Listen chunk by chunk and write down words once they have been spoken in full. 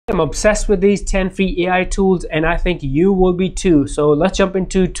obsessed with these 10 free AI tools, and I think you will be too. So let's jump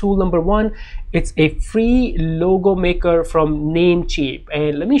into tool number one. It's a free logo maker from Namecheap,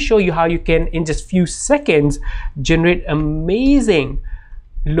 and let me show you how you can, in just few seconds, generate amazing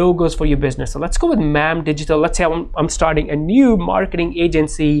logos for your business. So let's go with MAM Digital. Let's say I'm starting a new marketing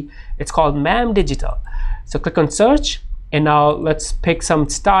agency. It's called MAM Digital. So click on search, and now let's pick some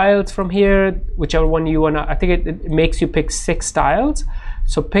styles from here, whichever one you wanna. I think it makes you pick 6 styles.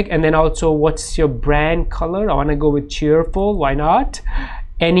 So pick, and then also what's your brand color. I wanna go with cheerful, why not?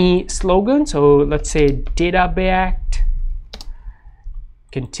 Any slogan, so let's say data backed.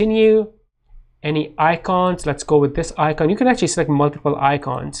 Continue. Any icons, let's go with this icon. You can actually select multiple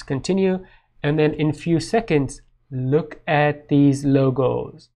icons. Continue, and then in few seconds, look at these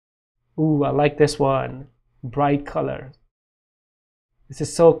logos. Ooh, I like this one, bright color. This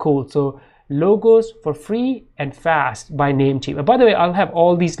is so cool. So logos for free and fast by Namecheap. And by the way, I'll have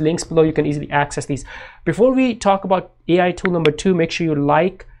all these links below. You can easily access these. Before we talk about AI tool number 2, make sure you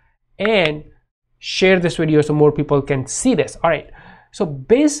like and share this video so more people can see this. All right, so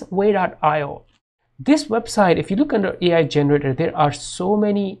bizway.io. This website, if you look under AI generator, there are so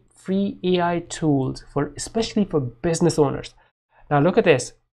many free AI tools for, especially for business owners. Now look at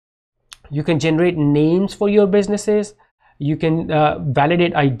this. You can generate names for your businesses. You can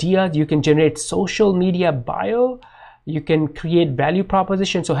validate ideas. You can generate social media bio. You can create value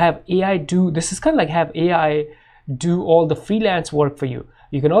proposition. So have AI do, this is kind of like have AI do all the freelance work for you.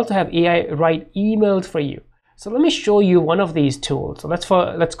 You can also have AI write emails for you. So let me show you one of these tools. So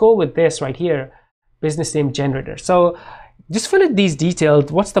let's go with this right here. Business name generator. So just fill in these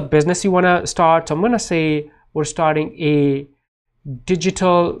details. What's the business you want to start? So I'm going to say we're starting a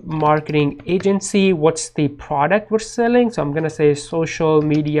digital marketing agency. What's the product we're selling? So I'm going to say social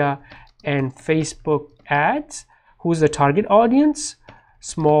media and Facebook ads. Who's the target audience?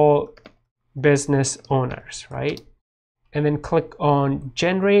 Small business owners, right? And then click on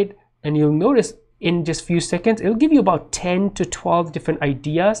generate, and you'll notice in just few seconds, it'll give you about 10 to 12 different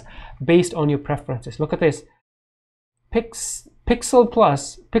ideas based on your preferences. Look at this. Pixel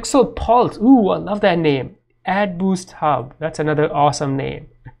Pulse. Ooh, I love that name. Ad Boost Hub. That's another awesome name.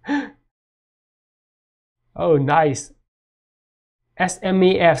 Oh, nice.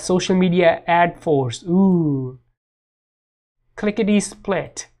 SMAF, Social Media Ad Force. Ooh. Clickety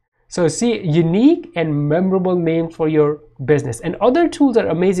Split. So see, unique and memorable names for your business. And other tools are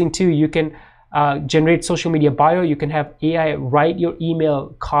amazing too. You can generate social media bio. You can have AI write your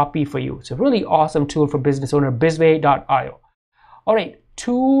email copy for you. It's a really awesome tool for business owner, bizway.io. All right,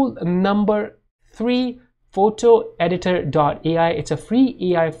 tool number 3, photoeditor.ai. It's a free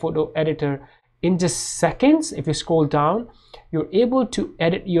AI photo editor. In just seconds, if you scroll down, you're able to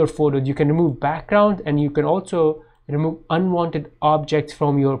edit your photos. You can remove background, and you can also remove unwanted objects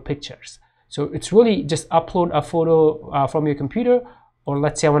from your pictures. So it's really just upload a photo from your computer, or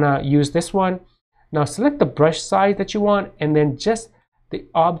let's say I want to use this one. Now select the brush size that you want, and then just the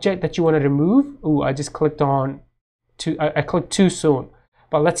object that you want to remove. Ooh, I just clicked on I clicked too soon,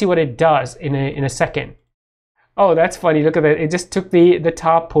 but let's see what it does in a second. Oh, that's funny. Look at that. It just took the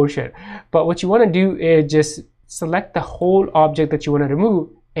top portion. But what you want to do is just select the whole object that you want to remove,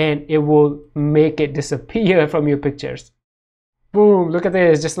 and it will make it disappear from your pictures. Boom, look at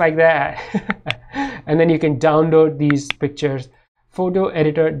this, just like that. And then you can download these pictures.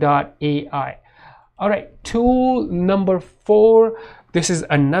 Photoeditor.ai. All right, tool number 4. This is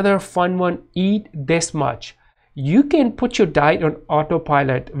another fun one. Eat This Much. You can put your diet on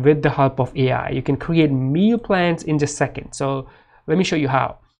autopilot with the help of AI. You can create meal plans in just seconds. So let me show you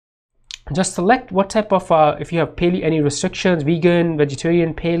how. Just select what type of, if you have paleo, any restrictions, vegan,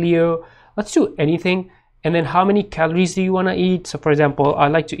 vegetarian, paleo, let's do anything. And then how many calories do you want to eat? So for example, I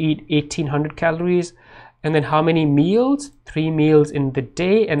like to eat 1800 calories. And then how many meals? 3 meals in the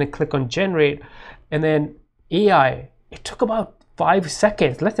day, and then click on generate. And then AI, it took about 5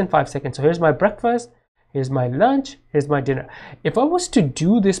 seconds, less than 5 seconds. So here's my breakfast, here's my lunch, here's my dinner. If I was to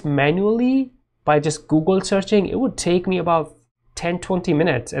do this manually by just Google searching, it would take me about 10-20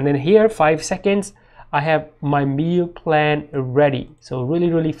 minutes. And then here, 5 seconds, I have my meal plan ready. So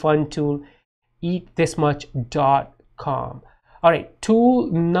really fun tool, eatthismuch.com. All right, tool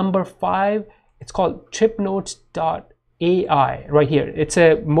number 5, it's called tripnotes.ai right here. It's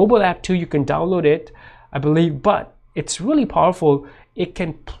a mobile app too. You can download it, I believe, but it's really powerful. It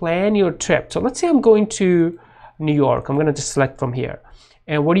can plan your trip. So let's say I'm going to New York. I'm going to just select from here.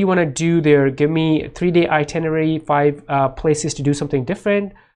 And what do you want to do there? Give me a 3-day itinerary, 5 places to do something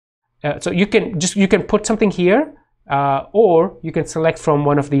different. So you can put something here, or you can select from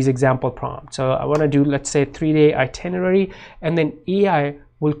one of these example prompts. So I want to do, let's say, 3-day itinerary, and then AI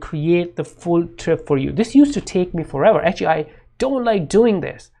will create the full trip for you. This used to take me forever. Actually, I don't like doing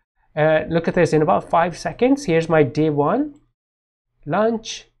this. Look at this, in about 5 seconds. Here's my day 1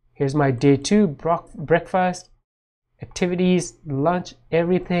 lunch. Here's my day 2 breakfast, activities, lunch.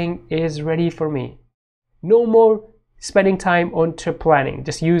 Everything is ready for me. No more spending time on trip planning.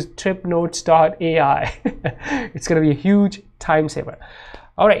 Just use tripnotes.ai. It's going to be a huge time saver.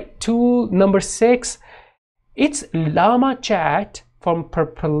 All right, tool number 6, it's Llama Chat from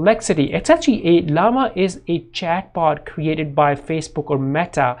Perplexity. It's actually Llama is a chatbot created by Facebook or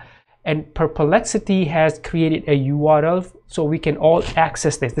Meta, and Perplexity has created a URL so we can all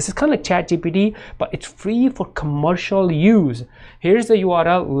access this. This is kind of like ChatGPT, but it's free for commercial use. Here's the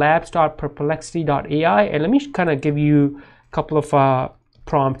URL, labs.perplexity.ai, and let me kind of give you a couple of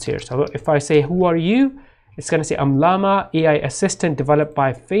prompts here. So if I say, who are you? It's going to say, I'm Llama, AI assistant developed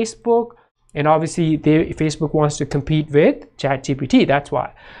by Facebook. And obviously, Facebook wants to compete with ChatGPT. That's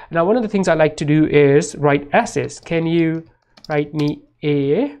why. Now, one of the things I like to do is write essays. Can you write me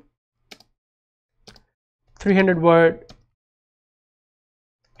a 300-word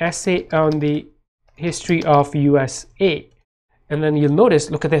essay on the history of USA? And then you'll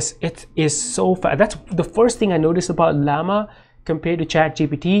notice, look at this, it is so fast. That's the first thing I noticed about Llama compared to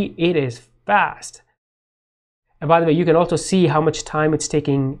ChatGPT. It is fast. And by the way, you can also see how much time it's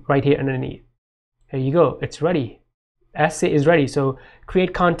taking right here underneath. There you go, it's ready. Essay is ready. So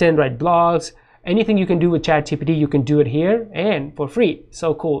create content, write blogs, anything you can do with ChatGPT, you can do it here and for free.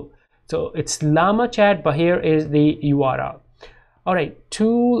 So cool. So it's Llama Chat, but here is the URL. All right,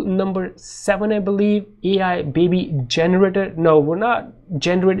 tool number 7, I believe, AI baby generator. No, we're not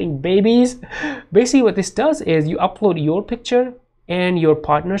generating babies. Basically what this does is you upload your picture and your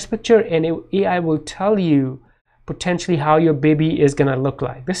partner's picture, and AI will tell you potentially how your baby is gonna look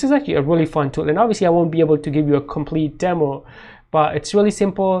like. This is actually a really fun tool, and obviously I won't be able to give you a complete demo, but it's really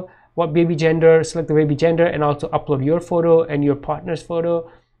simple. What baby gender, select the baby gender, and also upload your photo and your partner's photo,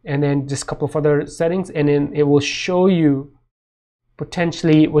 and then just a couple of other settings, and then it will show you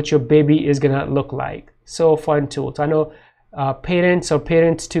potentially what your baby is gonna look like. So fun tool. So I know parents or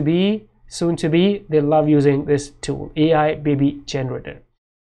parents to be, soon to be, they love using this tool, AI baby generator.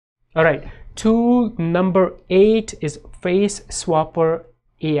 All right, tool number 8 is Face Swapper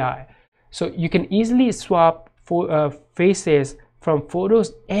AI. So you can easily swap faces from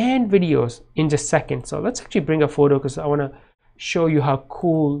photos and videos in just seconds. So let's actually bring a photo because I want to show you how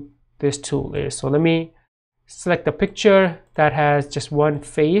cool this tool is. So let me select a picture that has just one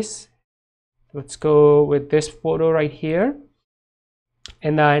face. Let's go with this photo right here.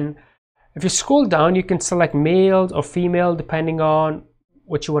 And then if you scroll down, you can select male or female depending on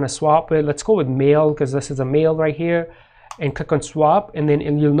what you want to swap with. Let's go with male because this is a male right here, and click on swap, and then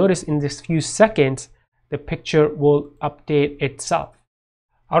you'll notice in this few seconds the picture will update itself.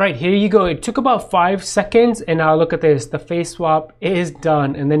 All right, here you go. It took about 5 seconds, and now look at this. The face swap is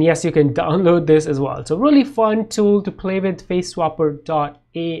done. And then yes, you can download this as well. So really fun tool to play with,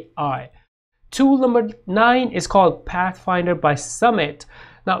 faceswapper.ai. Tool number 9 is called Pathfinder by Summit.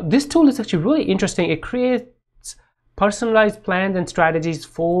 Now this tool is actually really interesting. It creates personalized plans and strategies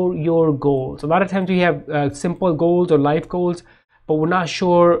for your goals. A lot of times we have simple goals or life goals, but we're not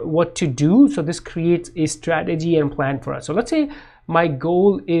sure what to do. So this creates a strategy and plan for us. So let's say my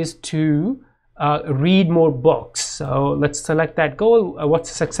goal is to read more books. So let's select that goal. What's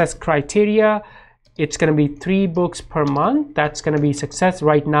the success criteria? It's going to be 3 books per month. That's going to be success.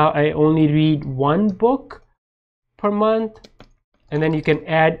 Right now I only read 1 book per month. And then you can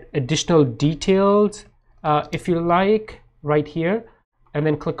add additional details if you like right here, and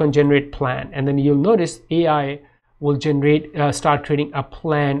then click on generate plan, and then you'll notice AI will start creating a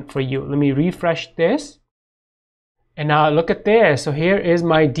plan for you. Let me refresh this, and now look at this. So here is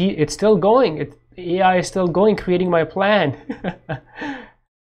my it's still going. AI is still going, creating my plan.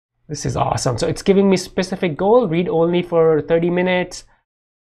 This is awesome. So it's giving me specific goal, read only for 30 minutes.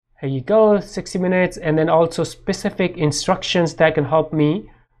 Here you go, 60 minutes, and then also specific instructions that can help me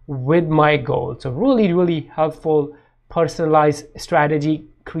with my goal. So really, really helpful personalized strategy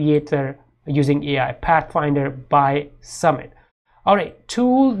creator using AI, Pathfinder by Summit. All right,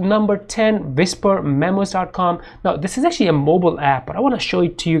 tool number 10, whispermemos.com. Now this is actually a mobile app, but I want to show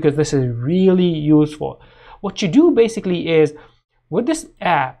it to you because this is really useful. What you do basically is with this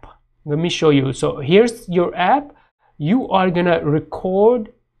app, let me show you. So here's your app. You are gonna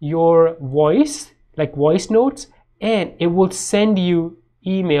record your voice, like voice notes, and it will send you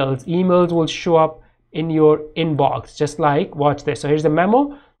emails. Emails will show up in your inbox, just like, watch this. So here's the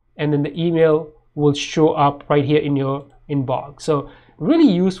memo, and then the email will show up right here in your inbox. So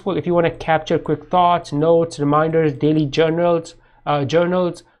really useful if you want to capture quick thoughts, notes, reminders, daily journals,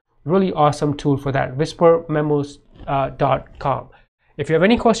 journals. Really awesome tool for that. whispermemos.com. If you have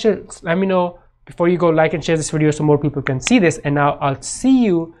any questions, let me know. Before you go, like and share this video so more people can see this. And now I'll see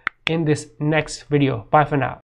you in this next video. Bye for now.